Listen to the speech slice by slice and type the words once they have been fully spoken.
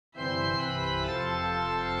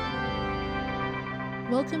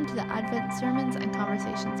Welcome to the Advent Sermons and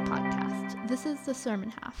Conversations podcast. This is the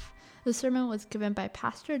sermon half. The sermon was given by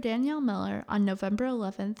Pastor Danielle Miller on November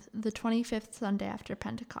 11th, the 25th Sunday after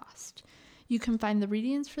Pentecost. You can find the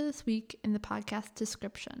readings for this week in the podcast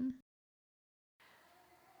description.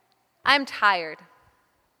 I'm tired.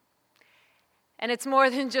 And it's more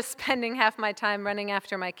than just spending half my time running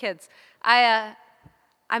after my kids. I'm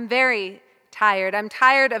very tired. I'm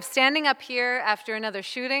tired of standing up here after another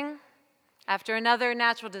shooting, after another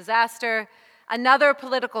natural disaster, another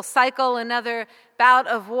political cycle, another bout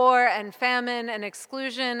of war and famine and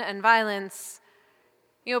exclusion and violence.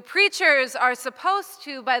 You know, preachers are supposed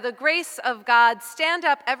to, by the grace of God, stand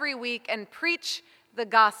up every week and preach the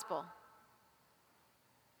gospel.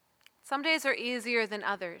 Some days are easier than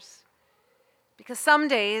others, because some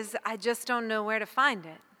days I just don't know where to find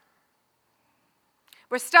it.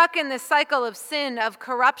 We're stuck in this cycle of sin, of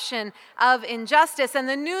corruption, of injustice, and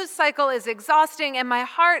the news cycle is exhausting, and my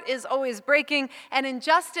heart is always breaking, and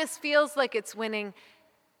injustice feels like it's winning,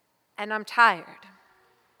 and I'm tired.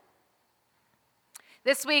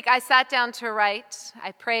 This week I sat down to write.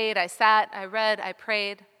 I prayed, I sat, I read, I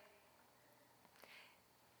prayed.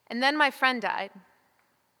 And then my friend died.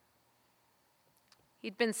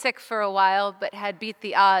 He'd been sick for a while, but had beat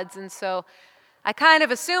the odds, and so I kind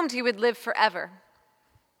of assumed he would live forever.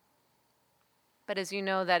 But as you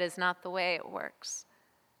know, that is not the way it works.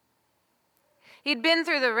 He'd been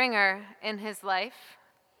through the ringer in his life,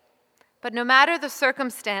 but no matter the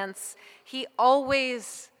circumstance, he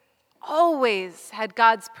always had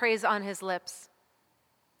God's praise on his lips.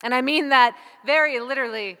 And I mean that very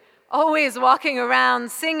literally, always walking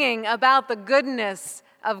around singing about the goodness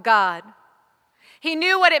of God. He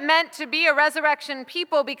knew what it meant to be a resurrection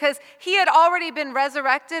people because he had already been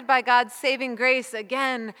resurrected by God's saving grace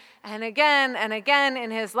again and again and again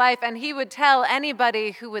in his life, and he would tell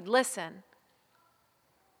anybody who would listen.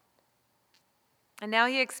 And now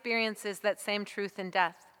he experiences that same truth in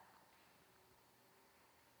death.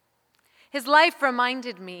 His life reminds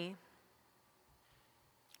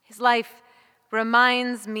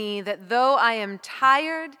me that though I am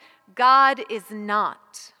tired, God is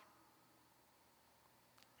not.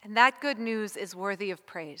 And that good news is worthy of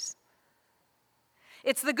praise.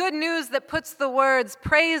 It's the good news that puts the words,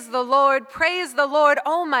 praise the Lord,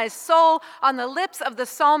 oh my soul, on the lips of the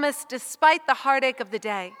psalmist despite the heartache of the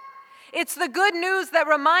day. It's the good news that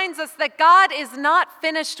reminds us that God is not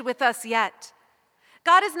finished with us yet.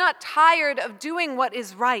 God is not tired of doing what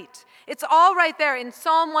is right. It's all right there in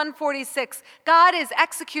Psalm 146. God is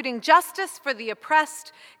executing justice for the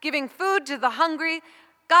oppressed, giving food to the hungry.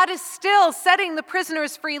 God is still setting the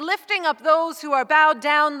prisoners free, lifting up those who are bowed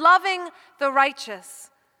down, loving the righteous.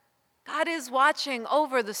 God is watching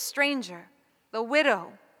over the stranger, the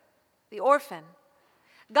widow, the orphan.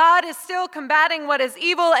 God is still combating what is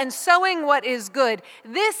evil and sowing what is good.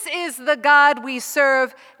 This is the God we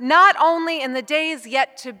serve, not only in the days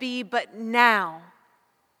yet to be, but now.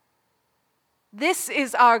 This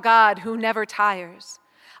is our God who never tires.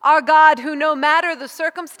 Our God who, no matter the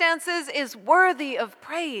circumstances, is worthy of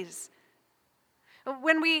praise.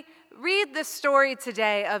 When we read the story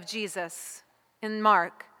today of Jesus in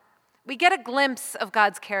Mark, we get a glimpse of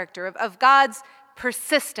God's character, of God's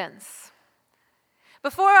persistence.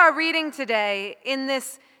 Before our reading today, in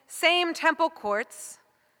this same temple courts,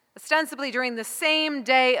 ostensibly during the same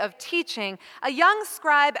day of teaching, a young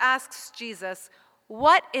scribe asks Jesus,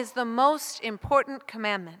 "What is the most important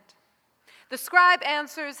commandment?" The scribe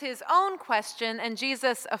answers his own question, and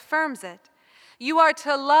Jesus affirms it. You are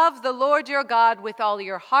to love the Lord your God with all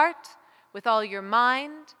your heart, with all your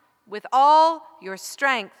mind, with all your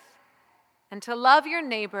strength, and to love your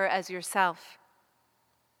neighbor as yourself.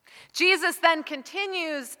 Jesus then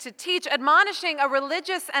continues to teach, admonishing a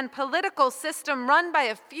religious and political system run by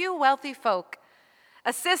a few wealthy folk,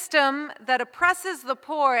 a system that oppresses the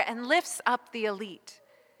poor and lifts up the elite.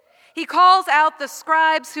 He calls out the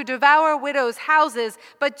scribes who devour widows' houses,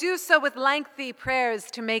 but do so with lengthy prayers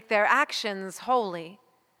to make their actions holy.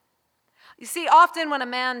 You see, often when a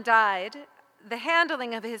man died, the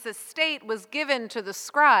handling of his estate was given to the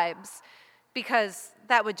scribes because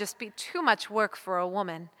that would just be too much work for a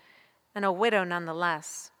woman, and a widow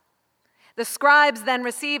nonetheless. The scribes then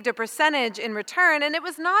received a percentage in return, and it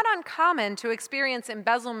was not uncommon to experience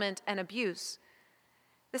embezzlement and abuse.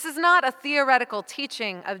 This is not a theoretical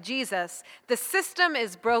teaching of Jesus. The system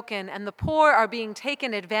is broken and the poor are being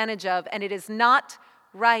taken advantage of, and it is not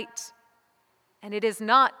right, and it is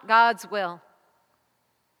not God's will.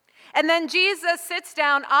 And then Jesus sits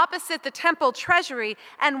down opposite the temple treasury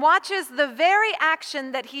and watches the very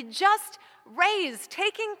action that he just raised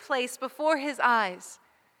taking place before his eyes.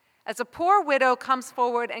 as a poor widow comes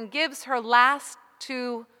forward and gives her last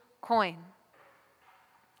 2 coins.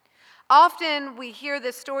 Often we hear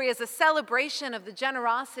this story as a celebration of the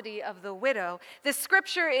generosity of the widow. This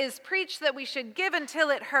scripture is preached that we should give until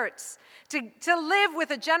it hurts, to live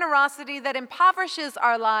with a generosity that impoverishes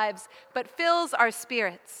our lives but fills our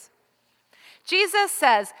spirits. Jesus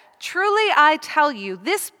says, "Truly I tell you,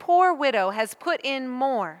 this poor widow has put in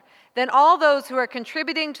more than all those who are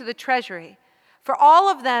contributing to the treasury, for all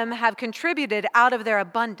of them have contributed out of their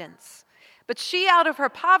abundance. But she out of her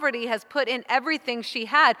poverty has put in everything she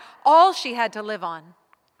had, all she had to live on."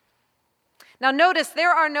 Now notice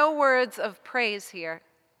there are no words of praise here.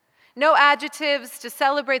 No adjectives to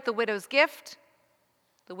celebrate the widow's gift,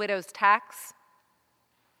 the widow's tax.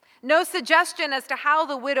 No suggestion as to how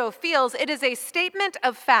the widow feels. It is a statement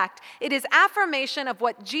of fact. It is affirmation of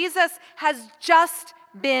what Jesus has just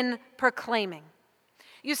been proclaiming.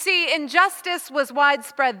 You see, injustice was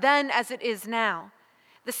widespread then as it is now.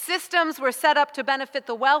 The systems were set up to benefit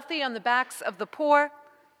the wealthy on the backs of the poor.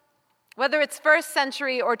 Whether it's 1st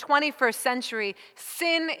century or 21st century,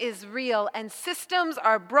 sin is real and systems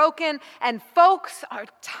are broken and folks are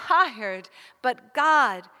tired, but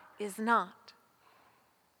God is not.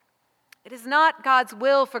 It is not God's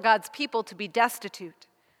will for God's people to be destitute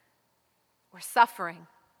or suffering.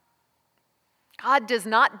 God does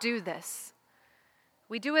not do this.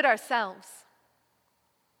 We do it ourselves.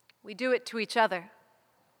 We do it to each other.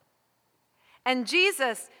 And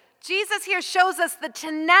Jesus here shows us the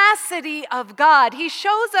tenacity of God. He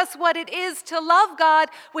shows us what it is to love God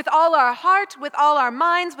with all our heart, with all our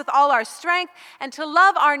minds, with all our strength, and to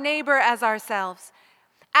love our neighbor as ourselves.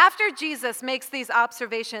 After Jesus makes these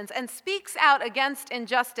observations and speaks out against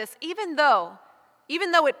injustice, even though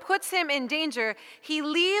it puts him in danger, he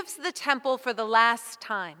leaves the temple for the last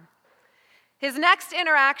time. His next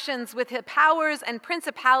interactions with his powers and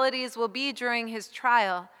principalities will be during his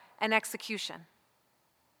trial and execution.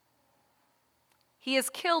 He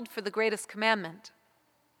is killed for the greatest commandment.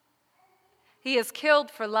 He is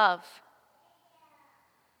killed for love.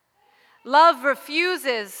 Love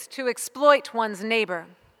refuses to exploit one's neighbor.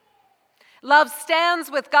 Love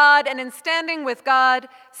stands with God, and in standing with God,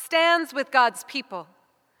 stands with God's people.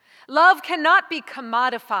 Love cannot be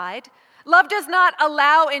commodified. Love does not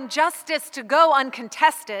allow injustice to go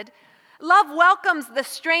uncontested. Love welcomes the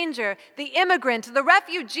stranger, the immigrant, the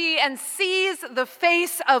refugee, and sees the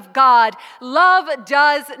face of God. Love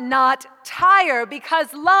does not tire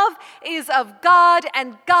because love is of God,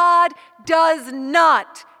 and God does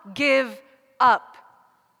not give up.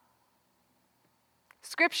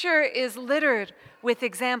 Scripture is littered with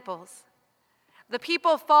examples. The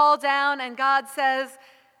people fall down, and God says,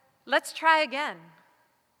 "Let's try again."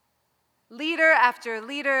 Leader after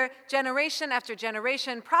leader, generation after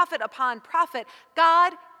generation, prophet upon prophet,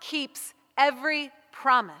 God keeps every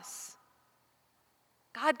promise.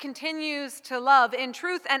 God continues to love in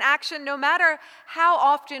truth and action no matter how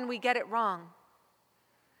often we get it wrong.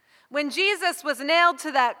 When Jesus was nailed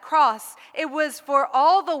to that cross, it was for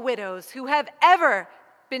all the widows who have ever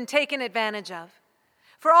been taken advantage of,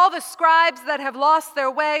 for all the scribes that have lost their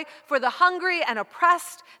way, for the hungry and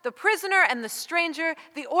oppressed, the prisoner and the stranger,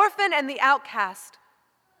 the orphan and the outcast,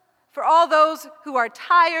 for all those who are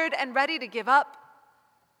tired and ready to give up,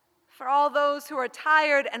 for all those who are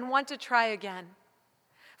tired and want to try again,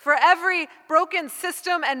 for every broken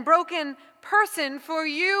system and broken person, for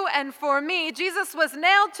you and for me. Jesus was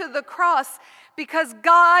nailed to the cross because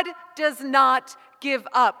God does not give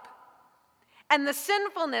up. And the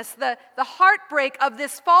sinfulness, the heartbreak of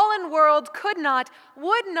this fallen world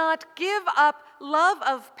would not give up love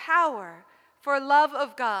of power for love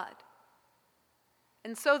of God.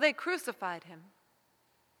 And so they crucified him.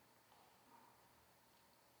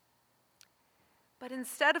 But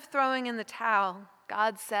instead of throwing in the towel,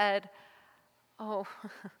 God said, "Oh,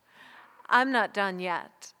 I'm not done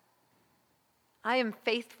yet. I am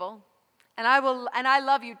faithful. And I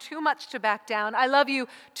love you too much to back down. I love you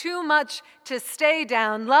too much to stay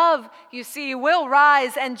down. Love, you see, will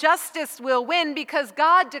rise and justice will win because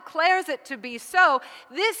God declares it to be so.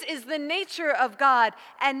 This is the nature of God,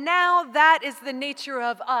 and now that is the nature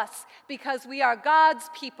of us because we are God's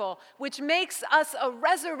people, which makes us a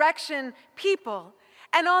resurrection people.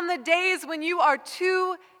 And on the days when you are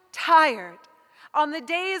too tired, on the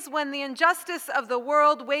days when the injustice of the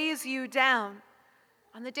world weighs you down,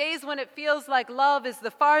 on the days when it feels like love is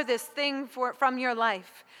the farthest thing from your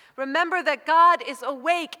life, remember that God is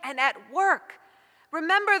awake and at work.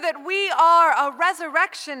 Remember that we are a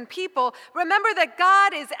resurrection people. Remember that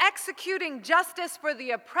God is executing justice for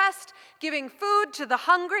the oppressed, giving food to the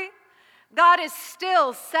hungry. God is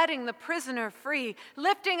still setting the prisoner free,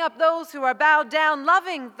 lifting up those who are bowed down,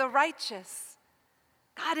 loving the righteous.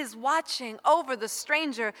 God is watching over the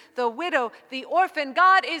stranger, the widow, the orphan.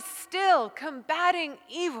 God is still combating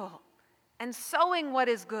evil and sowing what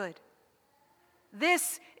is good.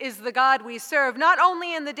 This is the God we serve, not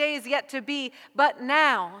only in the days yet to be, but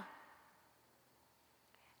now.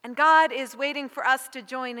 And God is waiting for us to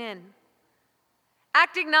join in,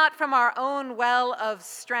 acting not from our own well of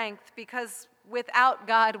strength, because without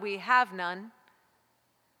God we have none,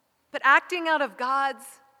 but acting out of God's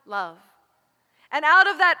love. And out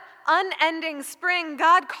of that unending spring,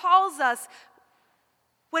 God calls us,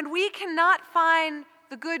 when we cannot find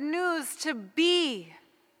the good news, to be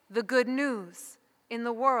the good news in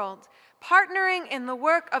the world, partnering in the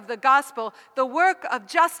work of the gospel, the work of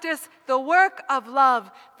justice, the work of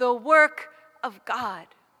love, the work of God.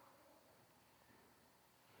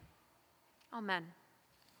 Amen.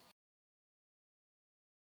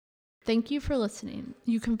 Thank you for listening.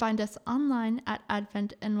 You can find us online at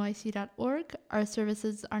adventnyc.org. Our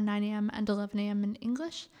services are 9 a.m. and 11 a.m. in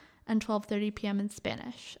English and 12:30 p.m. in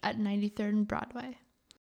Spanish at 93rd and Broadway.